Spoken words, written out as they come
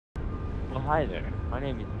Well, hi there. My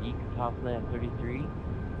name is Zeke Topland33,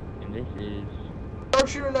 and this is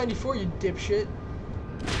Sharpshooter 94, you dipshit.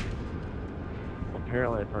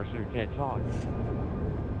 apparently a person who can't talk.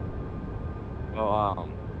 Well,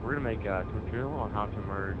 we're gonna make a tutorial on how to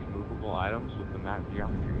merge movable items with the map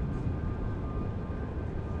geometry.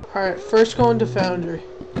 Alright, first go into foundry.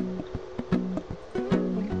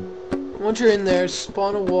 Once you're in there,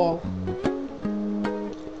 spawn a wall.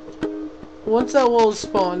 Once that wall is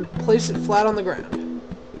spawned, place it flat on the ground.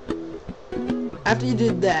 After you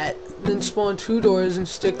did that, then spawn 2 doors and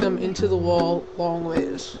stick them into the wall long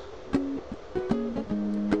ways.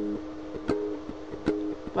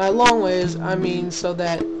 By long ways, I mean so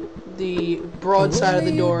that the broad side of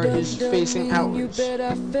the door is facing outwards. You bet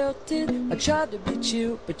I felt it. I tried to beat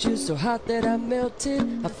you, but you're so hot that I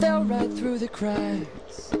melted. I fell right through the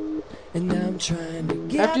cracks, and now I'm trying to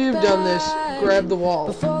get After you've done this, grab the wall.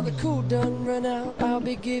 Before the cool done run out, I'll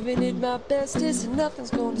be giving it my bestest, and nothing's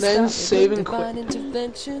going to Then stop save me and but quit. divine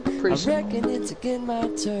intervention. Pretty I simple. reckon it's again my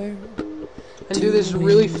turn. And do this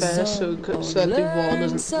really fast so that the wall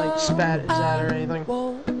doesn't like spat out or anything.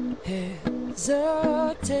 Won't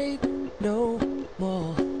hesitate no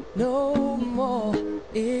more, no more.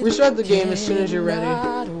 Restart the game as soon as you're ready.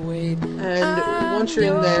 And once you're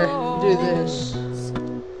in there, do this.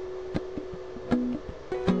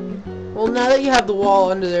 Well, now that you have the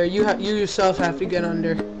wall under there, you yourself have to get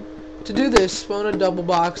under. To do this, spawn a double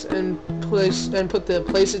box and put the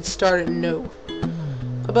place it started no.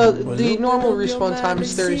 About the normal respawn time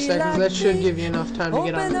is 30 seconds. That should give you enough time to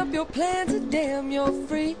get under.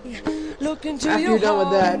 After you're done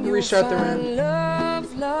with that, restart the round.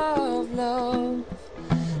 Love.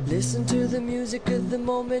 Listen to the music of the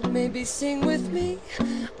moment, maybe sing with me.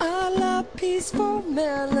 I love peaceful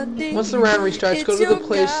melody. Once the round restarts, go to the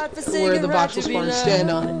place where the box will spawn and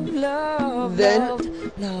stand on it. Then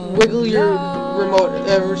wiggle your remote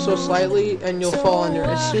ever so slightly and you'll fall under.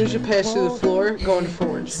 As soon as you pass through the floor, go into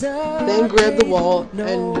forwards. Then grab the wall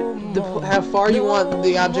and how far you want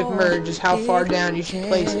the object merge is how far down you should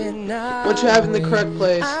place it. Once you have it in the correct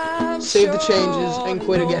place, save the changes and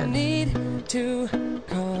quit again.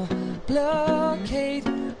 Blockade,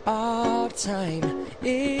 our time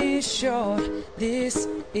is short. This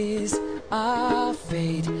is our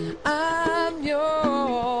fate. I'm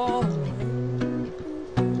yours.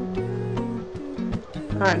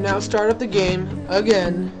 Alright, now start up the game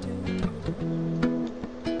again.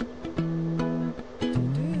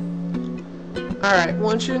 Alright,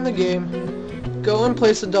 once you're in the game, go and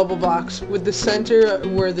place a double box with the center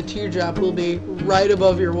where the teardrop will be right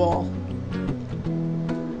above your wall.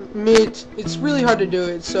 It's really hard to do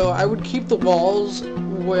it, so I would keep the walls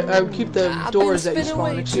where I would keep the doors that you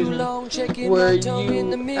spawned, where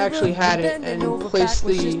you actually had it, and place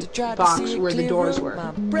the box where the doors were.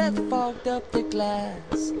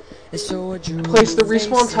 Place the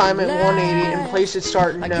respawn time at 180 and place it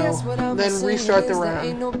start no. Then restart the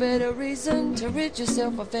round.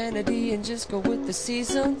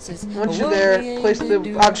 Once you're there, place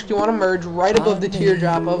the object you want to merge right above the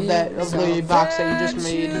teardrop of the box that you just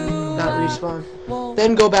made, not respawn.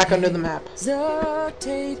 Then go back under the map.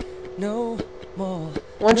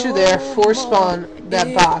 Once you're there, force spawn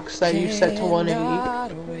that box that you set to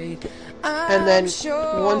 180. And then,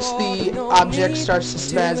 once the object starts to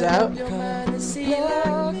spaz out,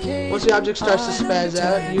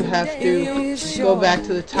 you have to go back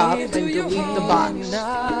to the top and delete the box.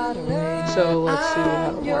 So let's see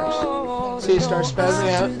how it works. So you start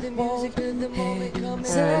spazzing out,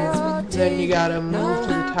 and then you gotta move to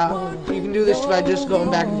the top. You can do this by just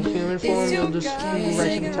going back into human form. You'll just move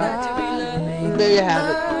right to the top. And there you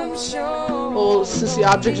have it. Well, since the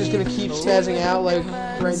object is gonna keep spazzing out, like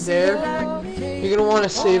right there, you're going to want to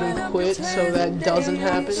save and quit so that doesn't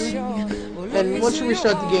happen. And once you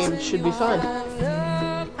restart the game, it should be fine.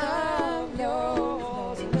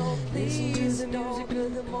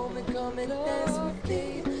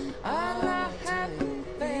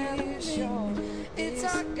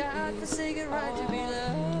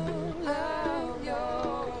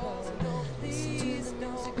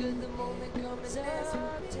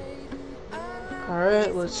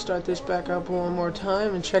 Alright, let's start this back up one more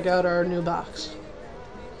time and check out our new box.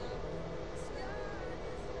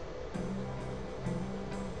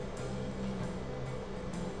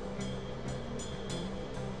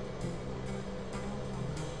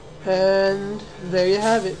 And there you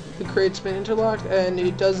have it. The crate's been interlocked and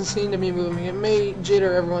it doesn't seem to be moving. It may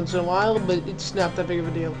jitter every once in a while, but it's not that big of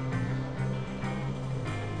a deal.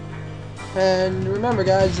 And remember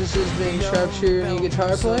guys, this has been Sharpshooter and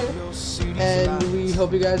Guitar Player, and we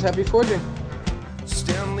hope you guys happy forging.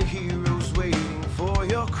 Stand the heroes waiting for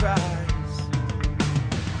your cries.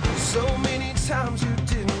 So many times you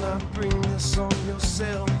did not bring this on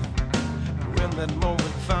yourself. When that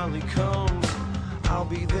moment finally comes, I'll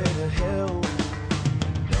be there to help.